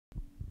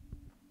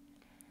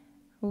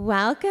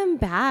Welcome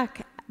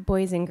back,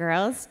 boys and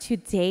girls, to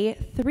day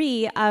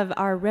 3 of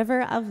our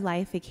River of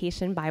Life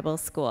Vacation Bible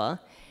School.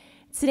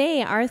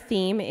 Today, our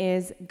theme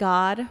is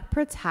God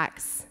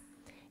Protects.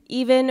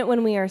 Even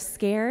when we are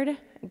scared,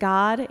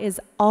 God is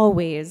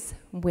always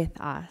with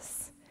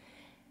us.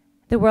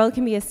 The world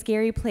can be a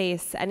scary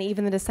place, and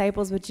even the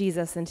disciples with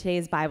Jesus in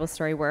today's Bible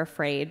story were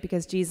afraid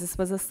because Jesus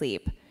was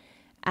asleep,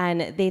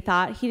 and they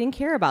thought he didn't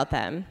care about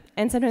them.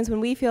 And sometimes when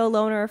we feel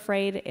alone or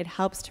afraid, it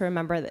helps to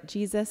remember that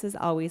Jesus is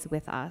always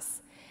with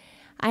us.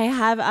 I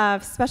have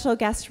a special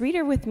guest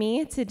reader with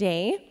me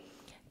today.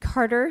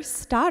 Carter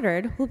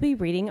Stoddard will be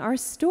reading our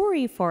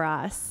story for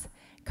us.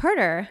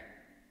 Carter,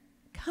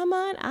 come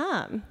on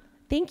up.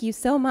 Thank you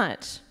so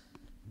much.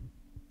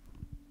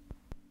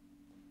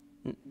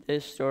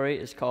 This story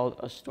is called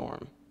A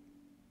Storm.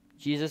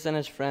 Jesus and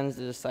his friends,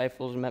 the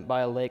disciples, met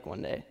by a lake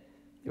one day.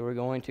 They were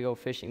going to go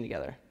fishing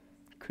together.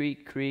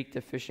 Creak, creak,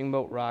 the fishing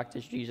boat rocked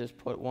as Jesus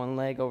put one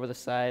leg over the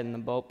side and the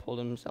boat pulled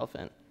himself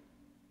in.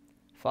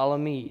 "Follow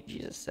me,"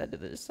 Jesus said to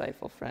the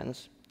disciple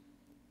friends.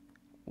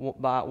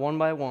 One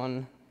by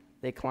one,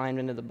 they climbed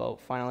into the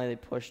boat. Finally, they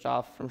pushed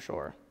off from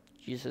shore.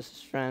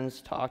 Jesus'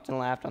 friends talked and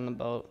laughed on the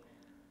boat.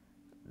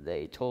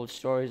 They told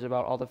stories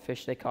about all the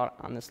fish they caught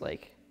on this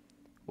lake.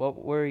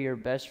 "What were your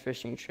best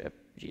fishing trip,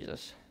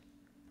 Jesus?"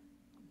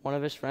 one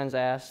of his friends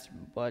asked,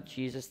 but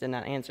Jesus did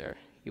not answer.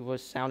 He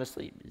was sound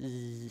asleep.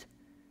 Zzz.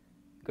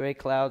 Gray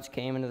clouds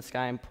came into the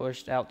sky and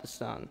pushed out the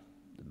sun.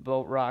 The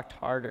boat rocked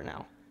harder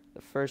now.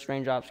 The first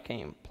raindrops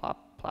came,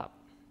 plop, plop.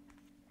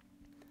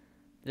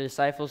 The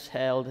disciples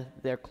held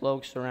their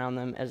cloaks around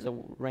them as the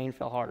rain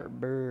fell harder.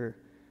 Brr.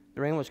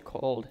 The rain was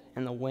cold,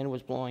 and the wind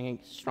was blowing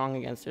strong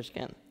against their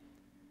skin.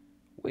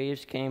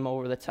 Waves came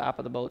over the top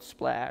of the boat,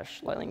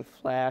 splash. Lightning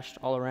flashed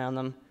all around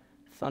them.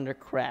 Thunder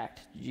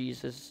cracked.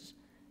 Jesus'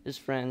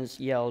 friends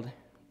yelled,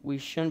 "We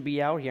shouldn't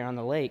be out here on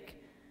the lake."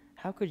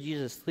 How could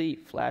Jesus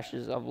sleep?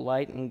 Flashes of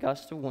light and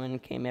gusts of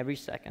wind came every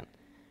second.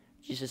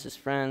 Jesus'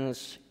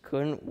 friends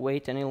couldn't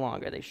wait any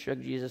longer. They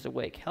shook Jesus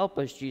awake. "Help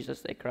us,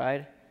 Jesus," they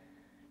cried.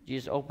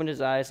 Jesus opened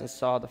his eyes and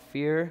saw the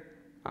fear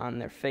on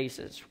their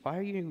faces. "Why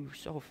are you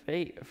so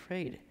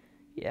afraid?"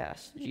 he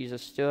asked.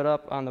 Jesus stood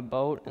up on the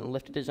boat and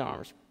lifted his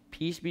arms.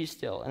 "Peace, be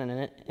still." And in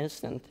an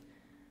instant,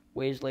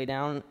 waves lay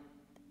down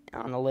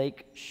on the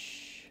lake.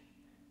 Shh.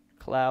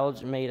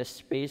 Clouds made a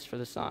space for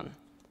the sun.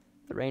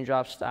 The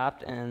raindrops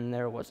stopped, and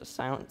there was a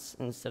silence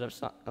instead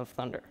of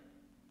thunder.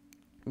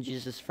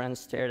 Jesus' friends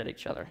stared at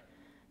each other.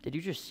 "Did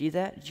you just see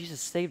that?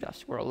 Jesus saved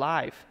us. We're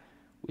alive.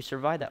 We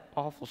survived that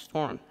awful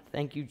storm.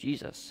 Thank you,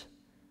 Jesus."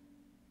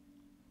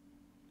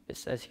 It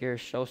says here,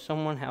 show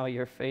someone how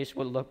your face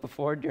would look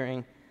before,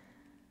 during,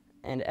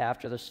 and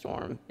after the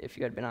storm if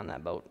you had been on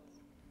that boat.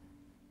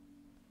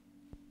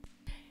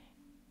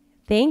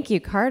 Thank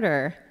you,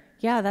 Carter.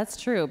 Yeah, that's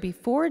true.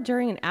 Before,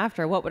 during, and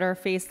after, what would our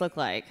face look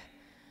like?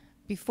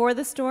 Before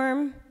the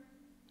storm,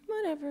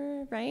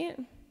 whatever, right?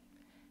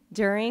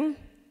 During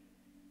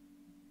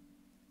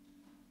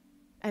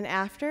and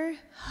after,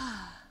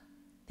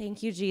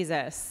 thank you,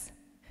 Jesus.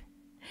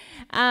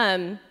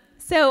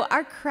 So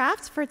our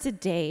craft for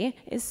today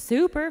is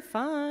super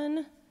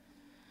fun.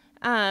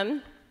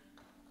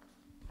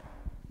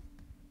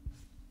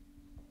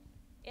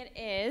 It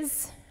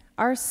is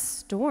our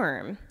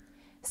storm.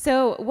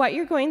 So what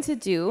you're going to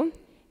do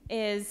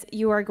is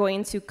you are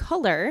going to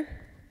color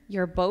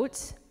your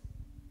boat.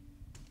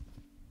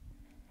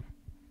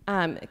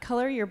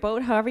 Color your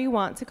boat however you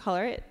want to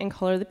color it, and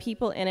color the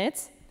people in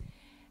it.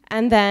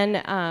 And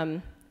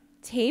then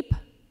tape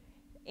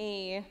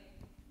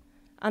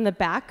on the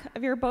back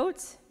of your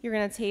boat, you're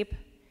going to tape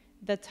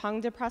the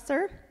tongue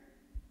depressor.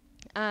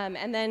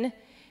 And then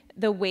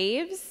the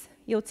waves,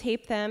 you'll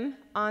tape them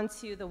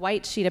onto the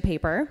white sheet of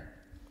paper.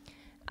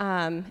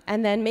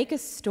 And then make a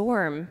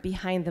storm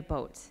behind the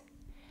boat.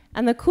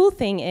 And the cool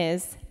thing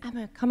is,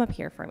 Emma, come up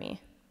here for me.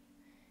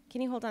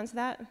 Can you hold on to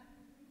that?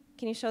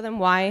 Can you show them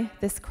why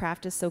this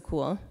craft is so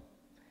cool?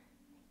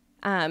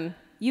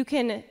 You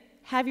can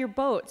have your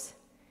boat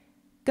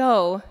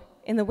go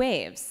in the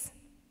waves.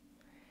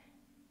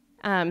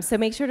 So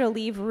make sure to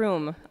leave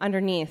room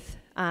underneath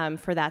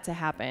for that to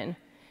happen.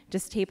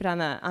 Just tape it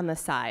on the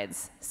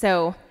sides.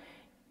 So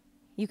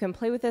you can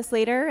play with this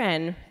later,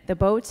 and the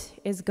boat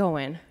is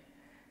going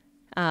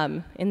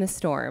in the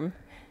storm.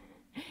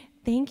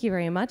 Thank you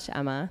very much,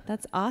 Emma.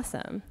 That's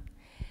awesome.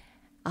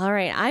 All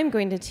right, I'm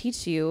going to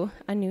teach you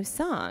a new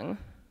song.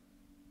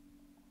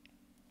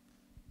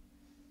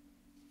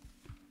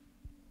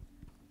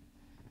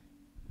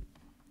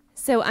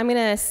 So I'm going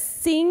to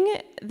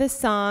sing the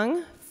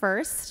song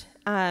first,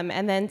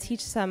 and then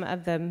teach some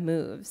of the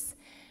moves.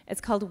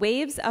 It's called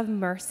Waves of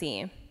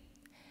Mercy.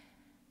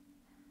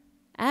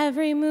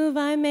 Every move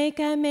I make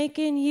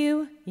in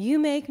you. You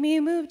make me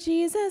move,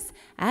 Jesus.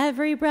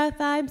 Every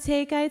breath I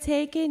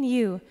take in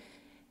you.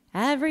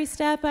 Every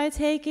step I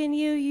take in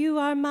you, you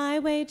are my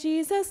way,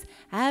 Jesus.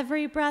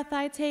 Every breath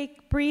I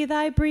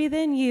breathe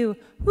in you.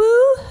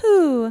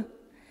 Woo-hoo!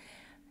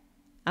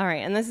 All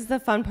right, and this is the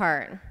fun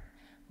part.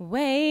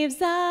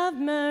 Waves of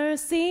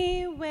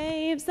mercy,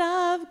 waves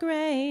of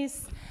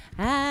grace.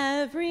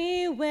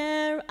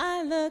 Everywhere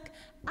I look,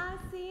 I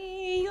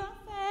see your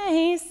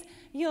face.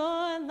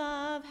 Your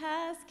love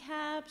has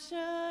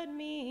captured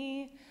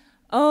me.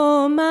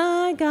 Oh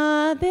my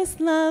God, this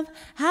love,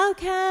 how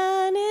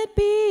can it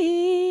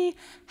be?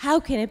 How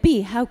can it be?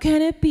 How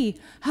can it be?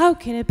 How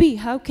can it be?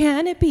 How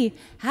can it be?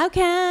 How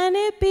can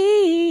it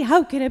be? How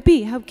can it be?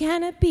 How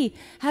can it be?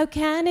 How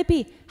can it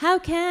be? How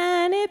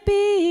can it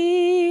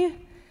be?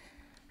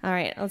 All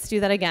right, let's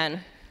do that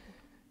again.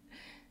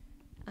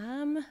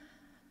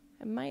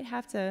 I might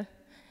have to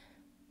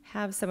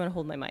have someone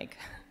hold my mic.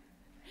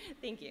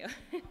 Thank you.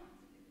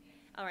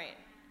 All right.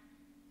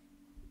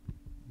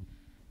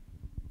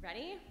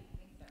 Ready?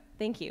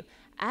 Thank you.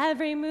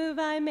 Every move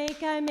I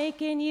make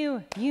in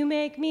you. You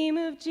make me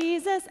move,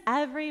 Jesus.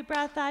 Every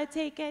breath I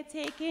take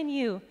in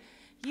you.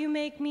 You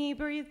make me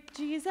breathe,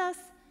 Jesus.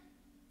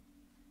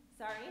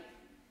 Sorry.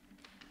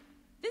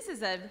 This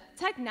is a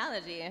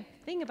technology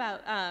thing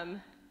about,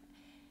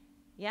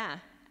 yeah.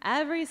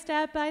 Every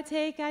step I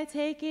take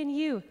in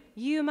you.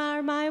 You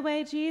are my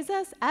way,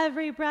 Jesus.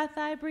 Every breath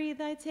I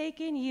breathe, I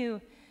take in you.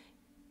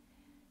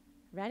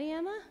 Ready,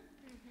 Emma?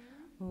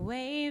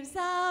 Waves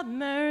of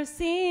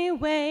mercy,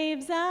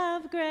 waves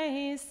of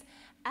grace.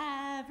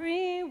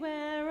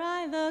 Everywhere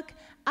I look,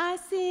 I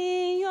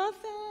see your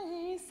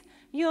face.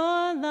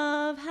 Your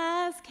love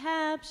has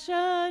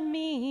captured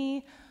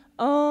me.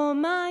 Oh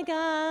my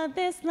God,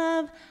 this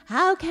love,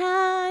 how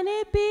can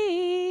it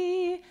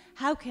be?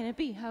 How can it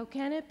be? How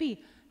can it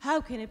be?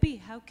 How can it be?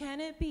 How can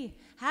it be?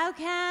 How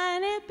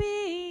can it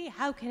be?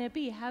 How can it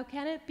be? How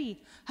can it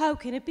be? How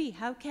can it be?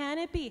 How can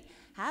it be?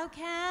 How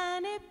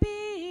can it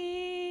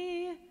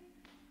be?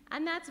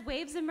 And that's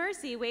Waves of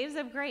Mercy, Waves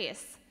of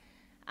Grace.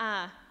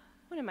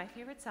 One of my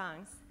favorite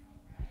songs.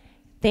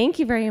 Thank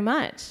you very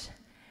much.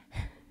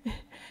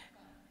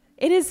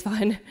 It is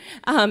fun.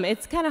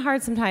 It's kind of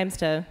hard sometimes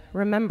to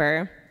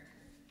remember.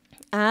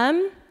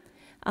 All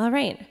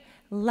right,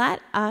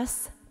 let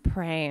us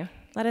pray.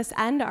 Let us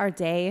end our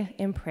day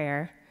in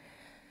prayer.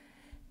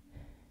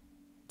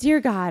 Dear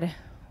God,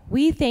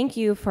 we thank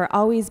you for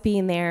always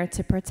being there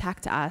to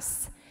protect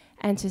us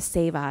and to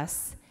save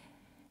us.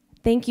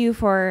 Thank you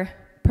for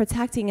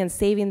protecting and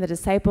saving the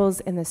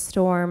disciples in the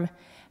storm,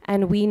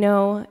 and we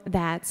know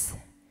that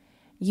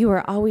you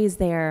are always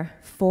there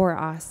for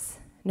us,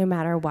 no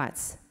matter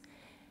what.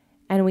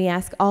 And we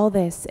ask all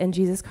this in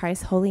Jesus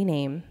Christ's holy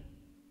name.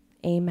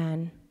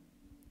 Amen.